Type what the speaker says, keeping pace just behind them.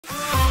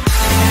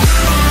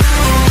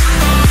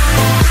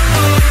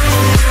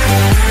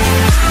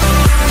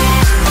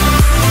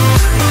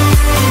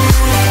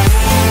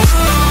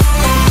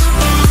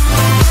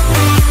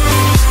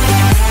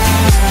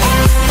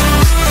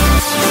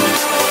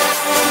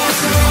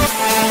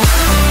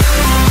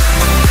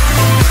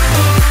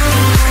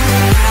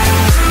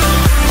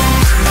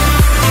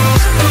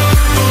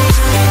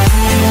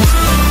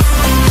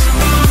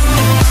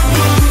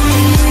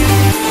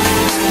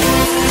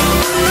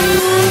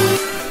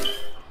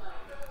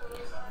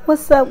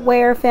What's up,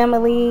 Ware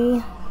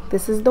family?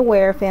 This is the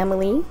Ware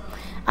family.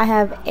 I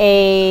have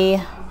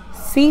a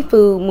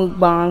seafood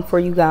mukbang for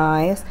you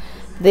guys.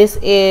 This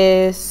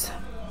is,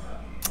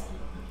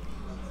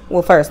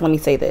 well, first let me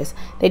say this.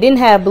 They didn't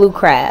have blue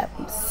crab,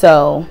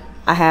 so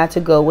I had to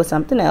go with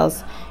something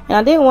else. And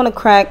I didn't want to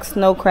crack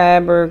snow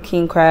crab or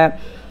king crab.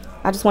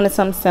 I just wanted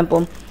something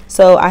simple.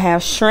 So I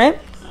have shrimp.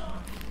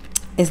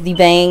 It's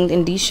deveined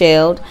and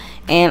deshelled.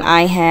 And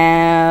I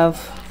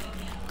have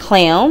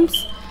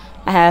clams.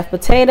 I have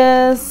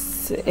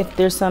potatoes, if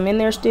there's some in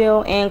there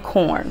still, and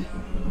corn.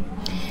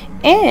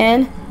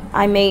 And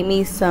I made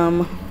me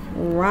some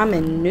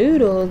ramen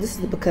noodles. This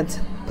is the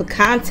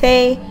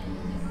picante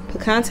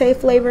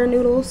flavor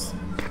noodles.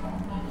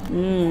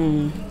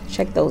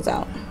 Check those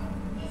out.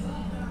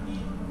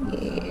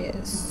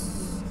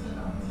 Yes.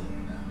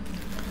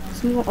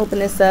 So I'm gonna open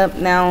this up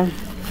now.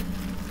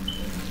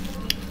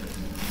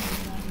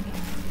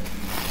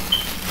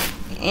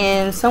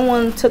 And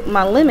someone took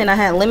my lemon. I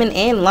had lemon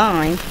and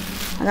lime.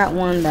 I got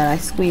one that I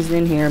squeezed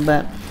in here,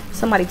 but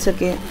somebody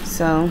took it,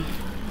 so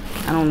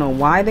I don't know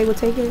why they would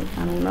take it.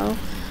 I don't know.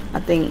 I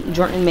think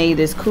Jordan made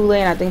this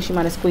Kool-Aid, and I think she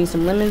might have squeezed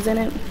some lemons in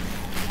it.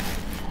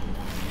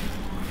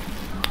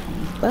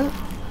 But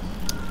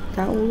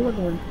got what we're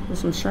looking with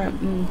some shrimp.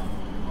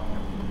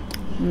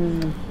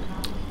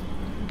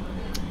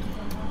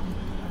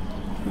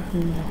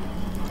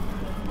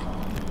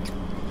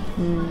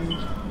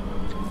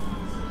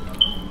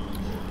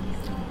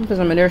 Put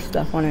some of their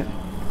stuff on it.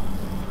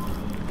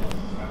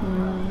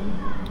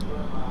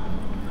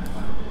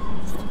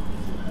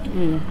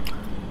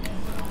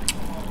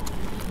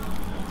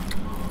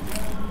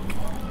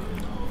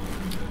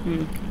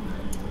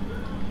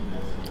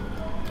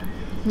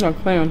 No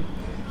clam.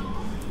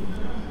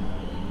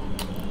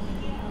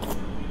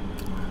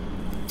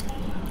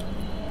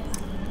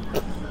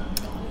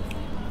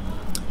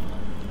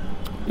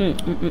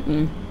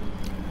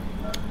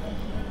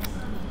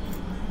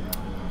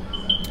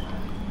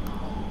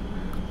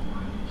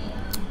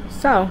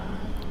 So,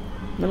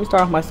 let me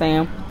start off by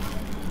saying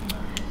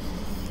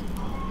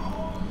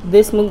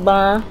this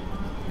mukbang,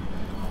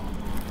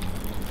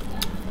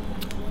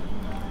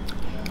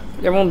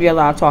 there won't be a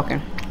lot of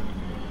talking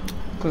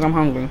because I'm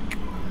hungry.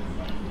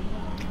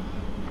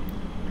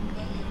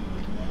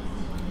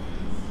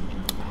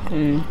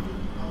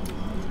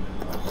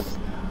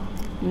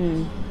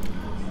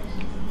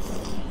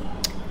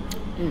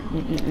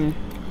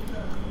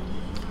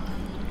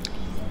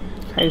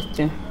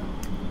 Tasty.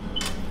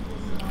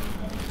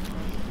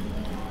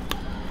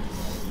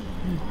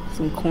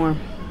 Some corn.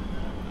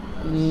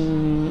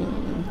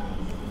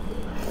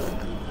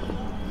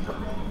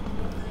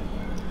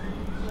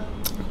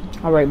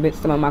 Alright, bit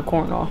some of my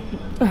corn off.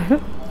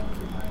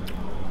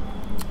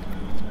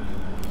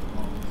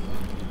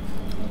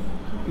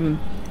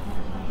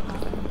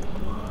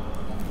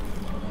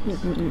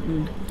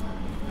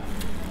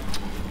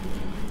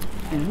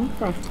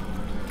 Okay.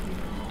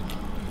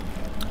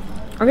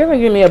 I gotta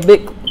give me a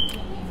big.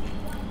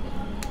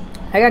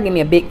 I gotta give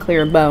me a big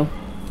clear bow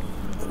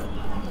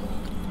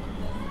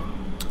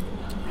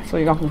so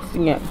y'all can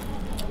see it.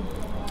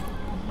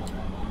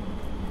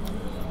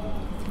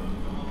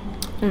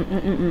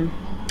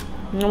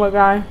 You know what,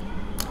 guys?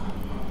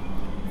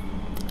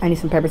 I need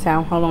some paper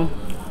towel. Hold on.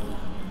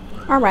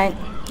 All right,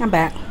 I'm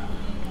back.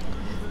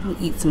 I'm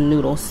gonna eat some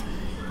noodles.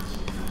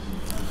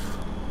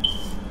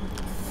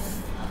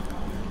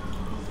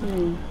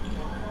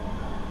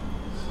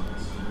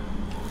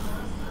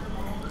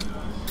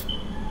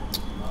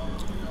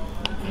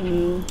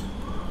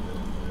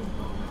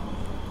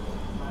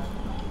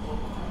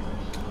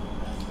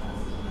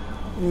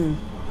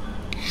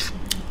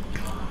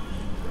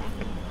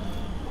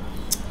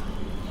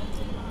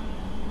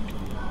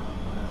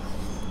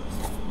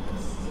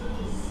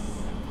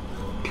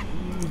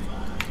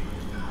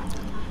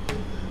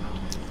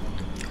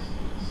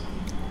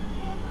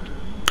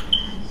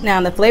 Now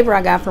the flavor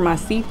I got for my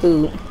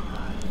seafood,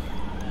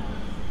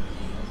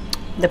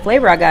 the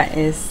flavor I got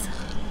is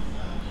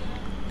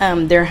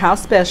their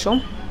house special.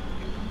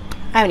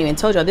 I haven't even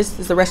told y'all, this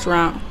is the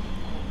restaurant.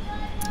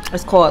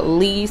 It's called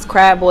Lee's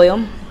Crab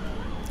Oil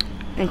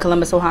in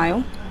Columbus,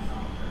 Ohio.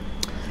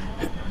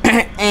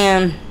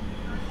 And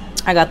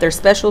I got their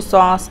special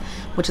sauce,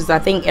 which is, I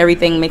think,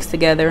 everything mixed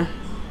together.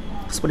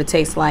 That's what it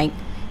tastes like.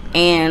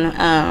 And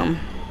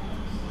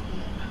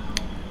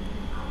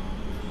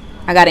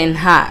I got it in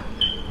hot.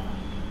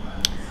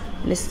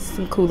 And this is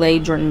some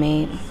Kool-Aid Jordan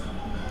made.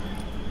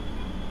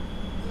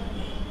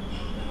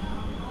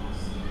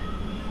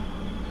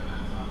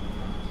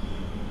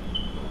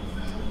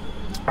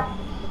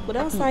 What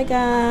else I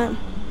got?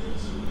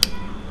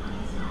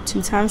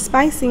 2 times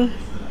spicy.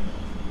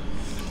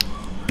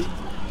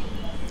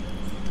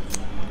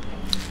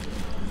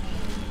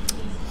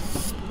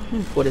 Let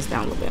me pour this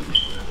down a little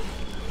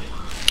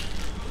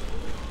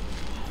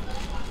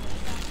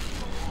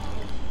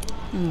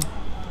bit.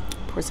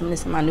 Pour some of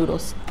this in my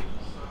noodles.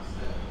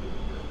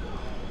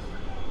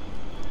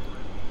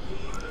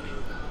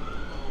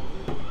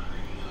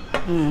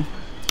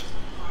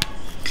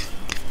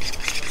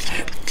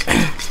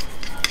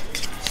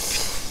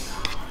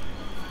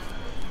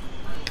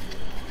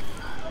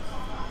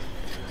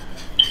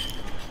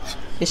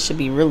 This should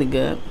be really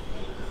good.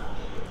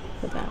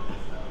 Look at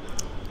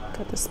that.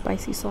 Got the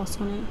spicy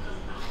sauce on it.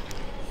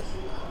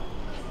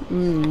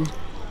 I'm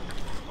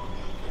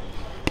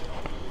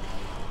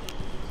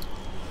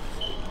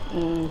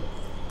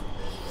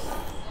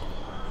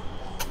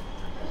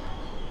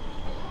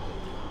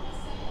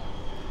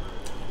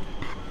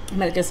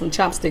gonna get some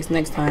chopsticks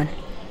next time.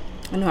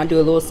 I know I do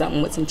a little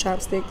something with some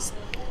chopsticks.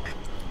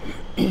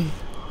 Ooh,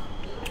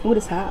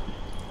 it's hot.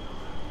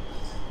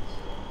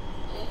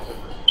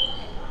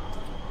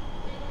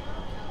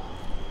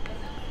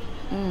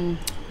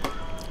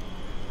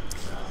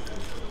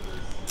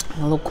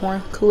 A little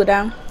corn, cool it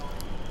down.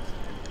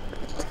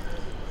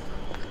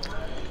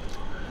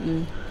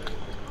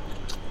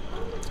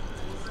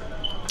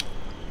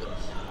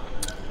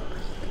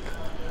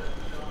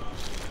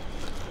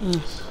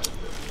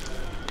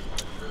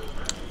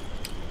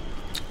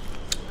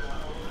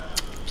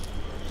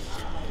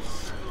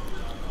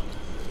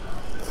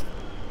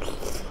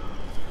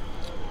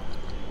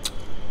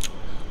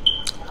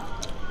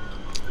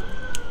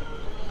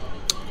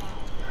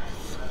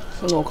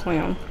 A little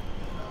clam.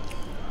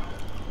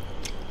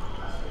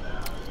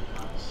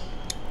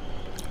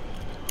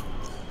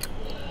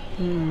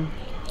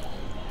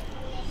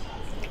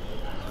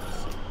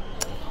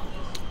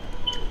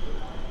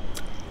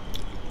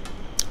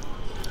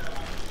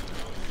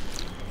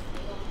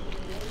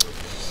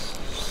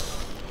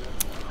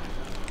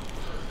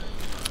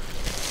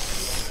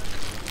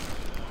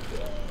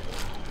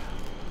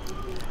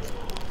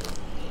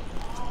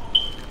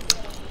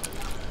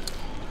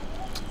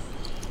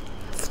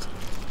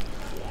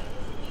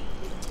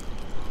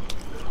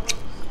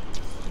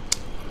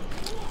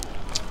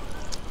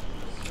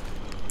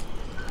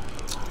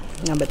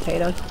 Now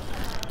potatoes.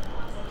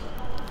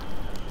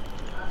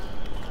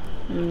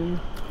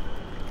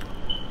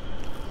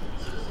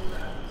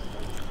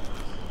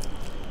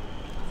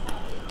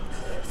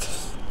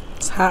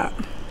 It's hot.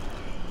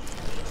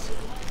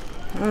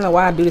 I don't know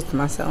why I do this to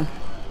myself.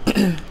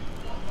 It's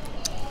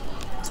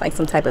like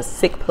some type of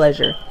sick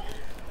pleasure.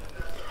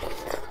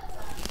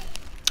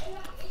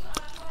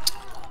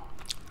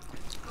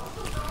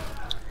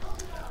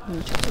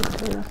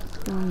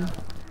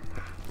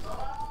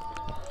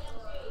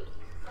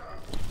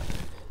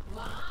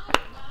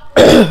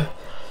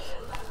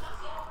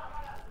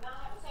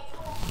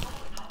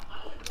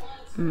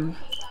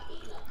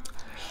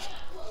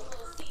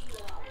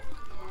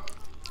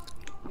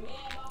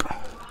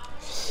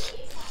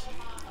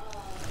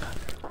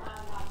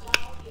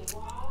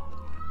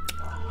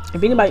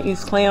 If anybody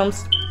eats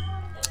clams,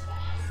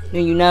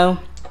 then you know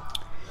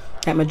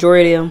that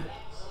majority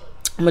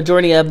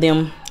of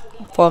them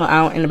fall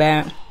out in the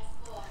bag.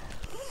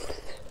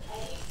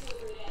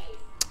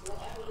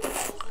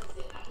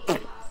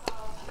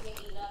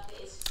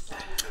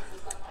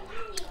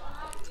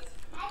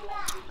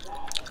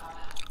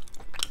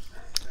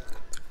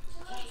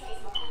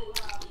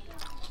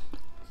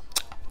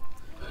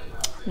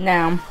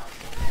 Now,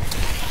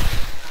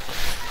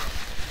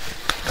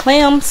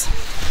 clams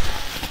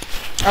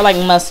are like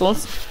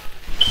mussels.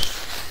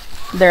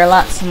 They're a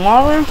lot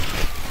smaller,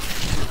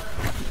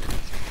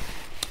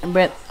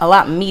 but a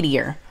lot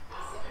meatier.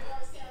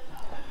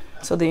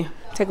 So they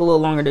take a little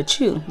longer to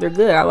chew. They're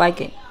good. I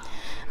like it.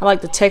 I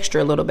like the texture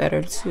a little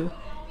better too.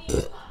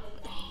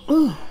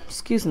 Ooh,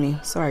 excuse me.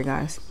 Sorry,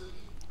 guys.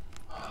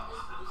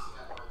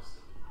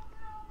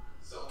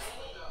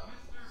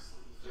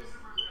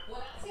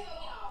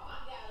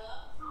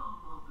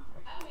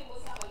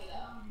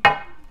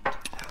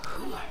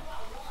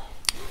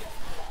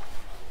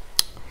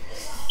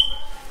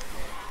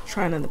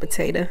 Try another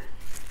potato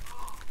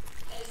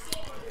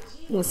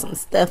with some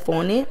stuff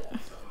on it.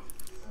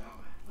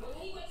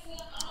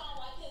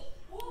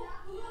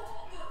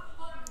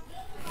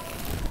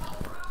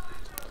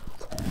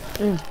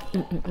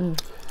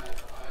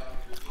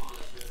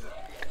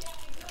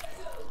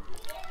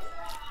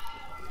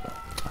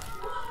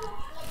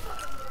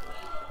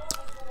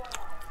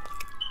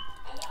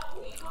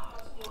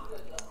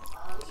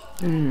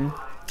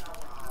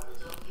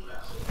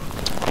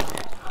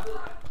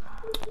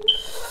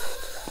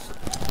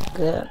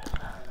 Good.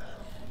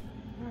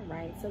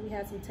 Alright, so we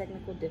had some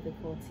technical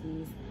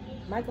difficulties.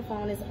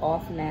 Microphone is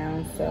off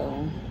now,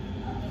 so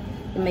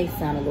it may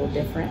sound a little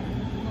different.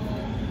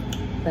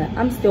 But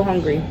I'm still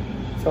hungry,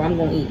 so I'm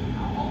gonna eat.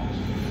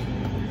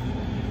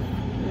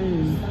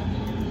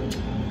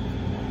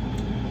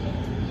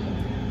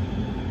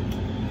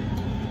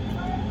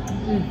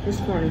 This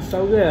corn is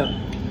so good.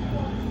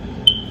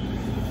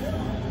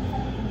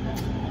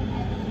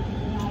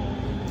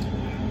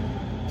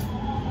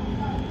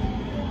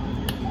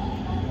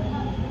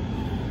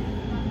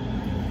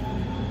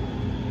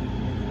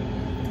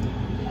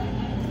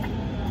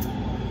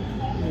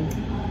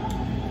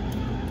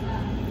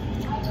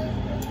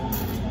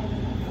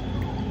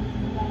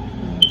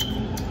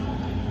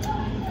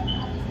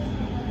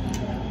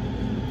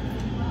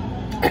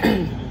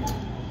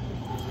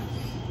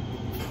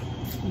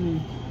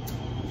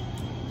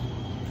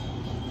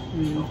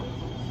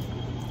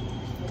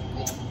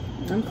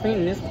 I'm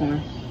cleaning this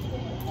corn.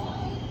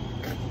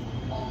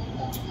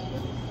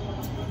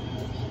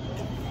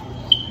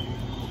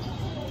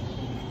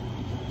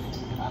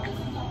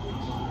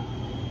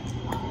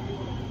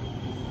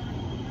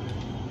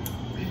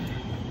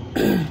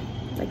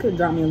 They could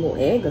drop me a little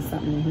egg or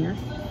something in here.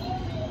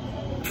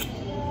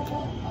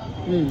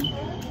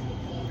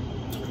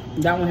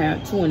 That one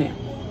had 2 in it.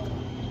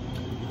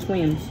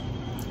 Twins.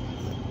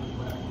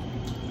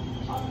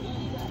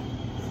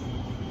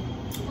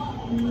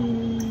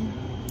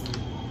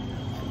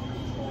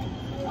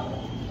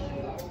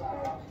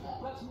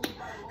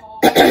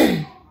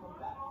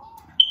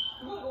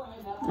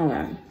 All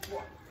right.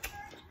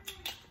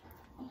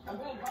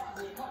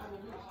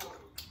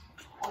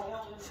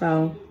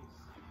 So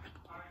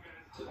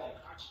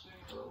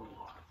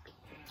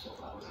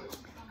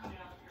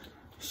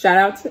shout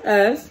out to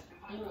us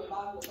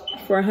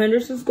for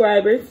 100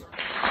 subscribers.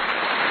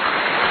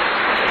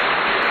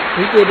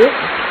 We did it.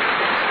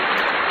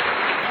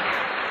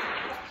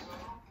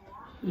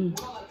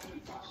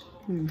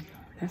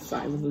 That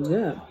side was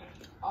good.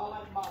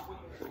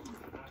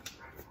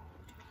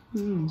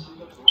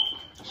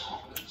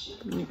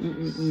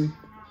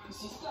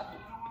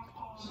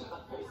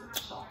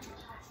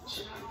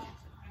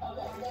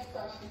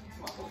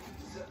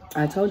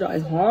 I told y'all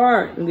it's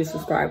hard to get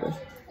subscribers.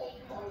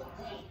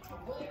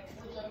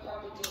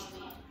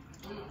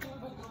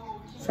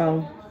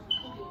 So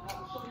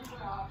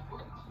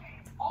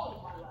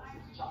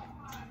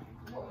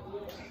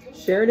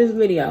share this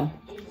video.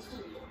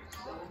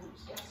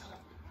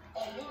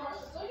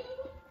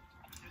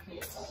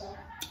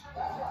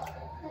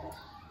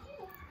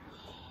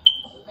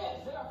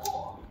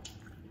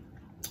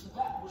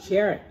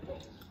 Share it.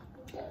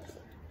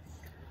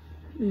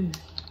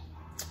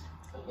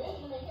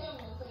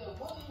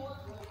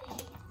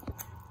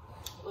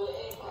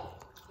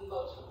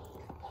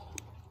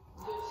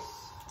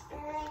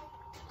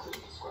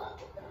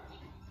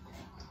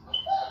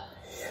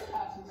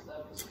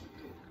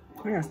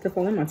 I got stuff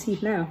all in my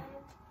teeth now.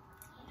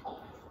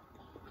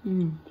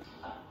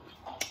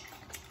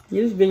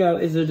 This video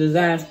is a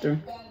disaster.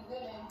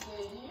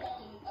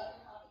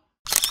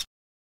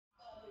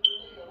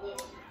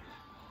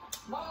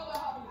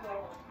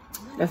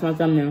 That's my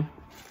thumbnail.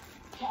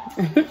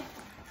 Do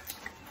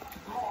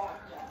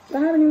I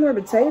have any more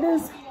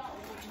potatoes?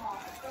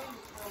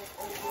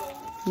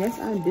 Yes,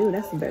 I do.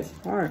 That's the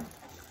best part.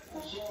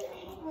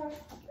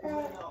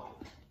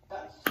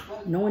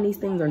 Knowing these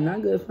things are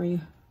not good for you.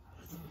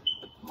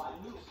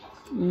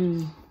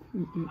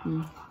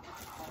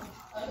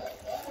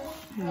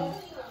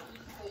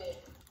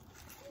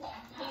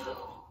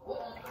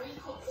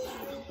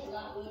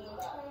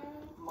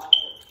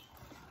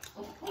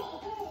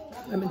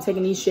 I've been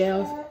taking these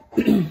shells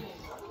and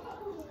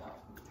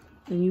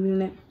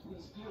using it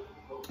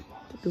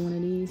to do one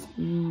of these.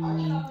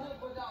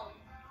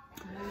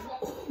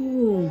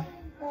 Ooh.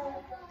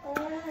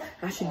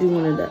 I should do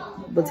one of the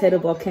potato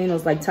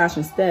volcanoes like Tosh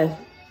and Steph.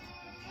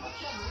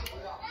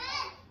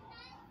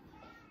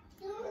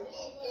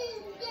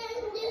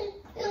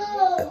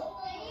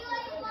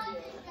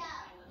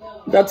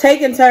 Y'all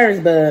taking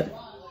turns, bud.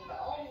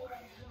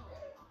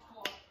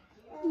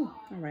 All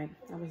right,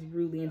 I was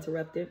rudely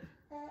interrupted.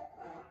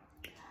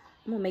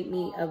 I'm gonna make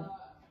me a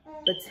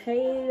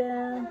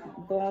potato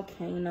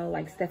volcano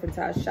like Steph and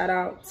Tosh. Shout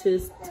out to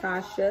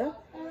Tasha.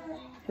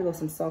 Here goes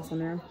some sauce on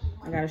there.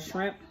 I got a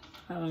shrimp.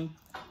 How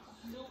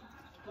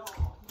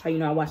you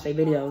know I watch their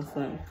videos?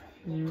 So.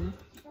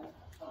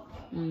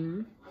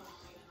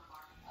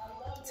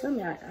 Tell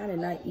me I did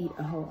not eat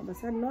a whole.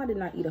 But I know I did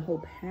not eat a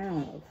whole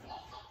pound of.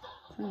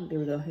 Oh, there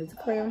we go. Here's the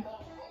clam.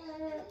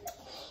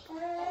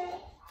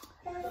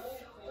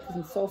 Put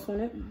some sauce on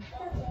it.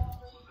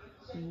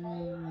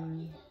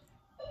 And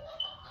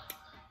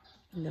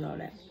then all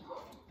that.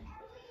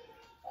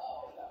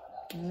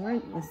 All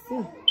right, let's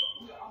see.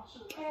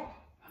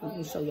 Let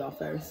me show y'all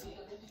first.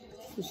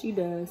 That's what she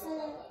does.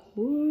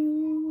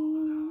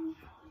 Woo.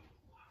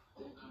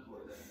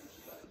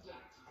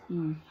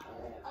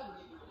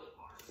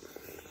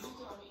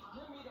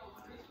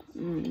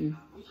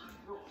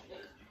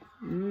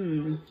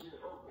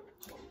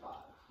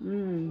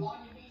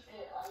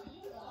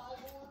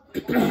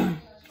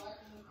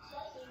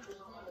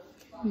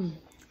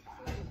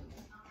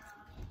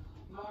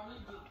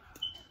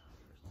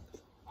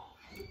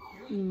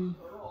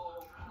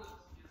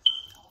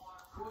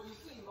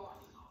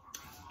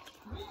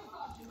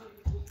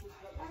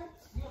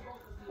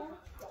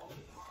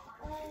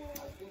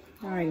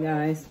 All right,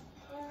 guys.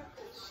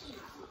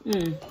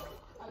 That's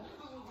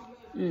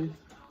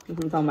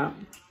what I'm talking about.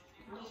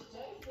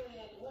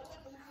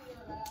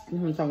 That's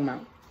what I'm talking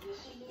about.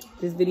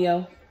 This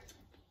video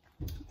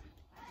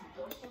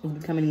is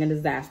becoming a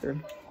disaster.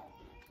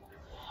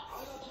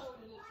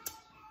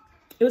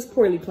 It was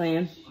poorly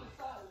planned,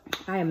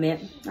 I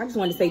admit. I just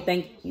wanted to say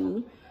thank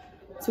you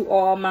to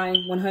all my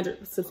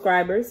 100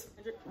 subscribers.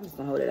 I'm just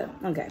gonna hold it up.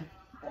 Okay.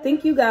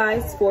 Thank you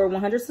guys for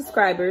 100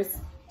 subscribers.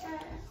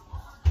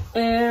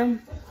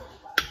 And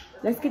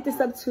let's get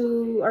this up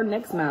to our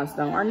next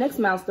milestone. Our next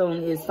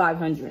milestone is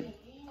 500.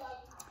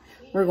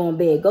 We're going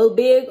big. Go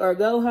big or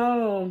go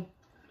home.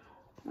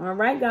 All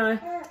right, guys.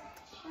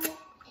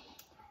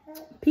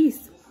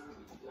 Peace.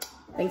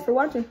 Thanks for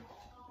watching.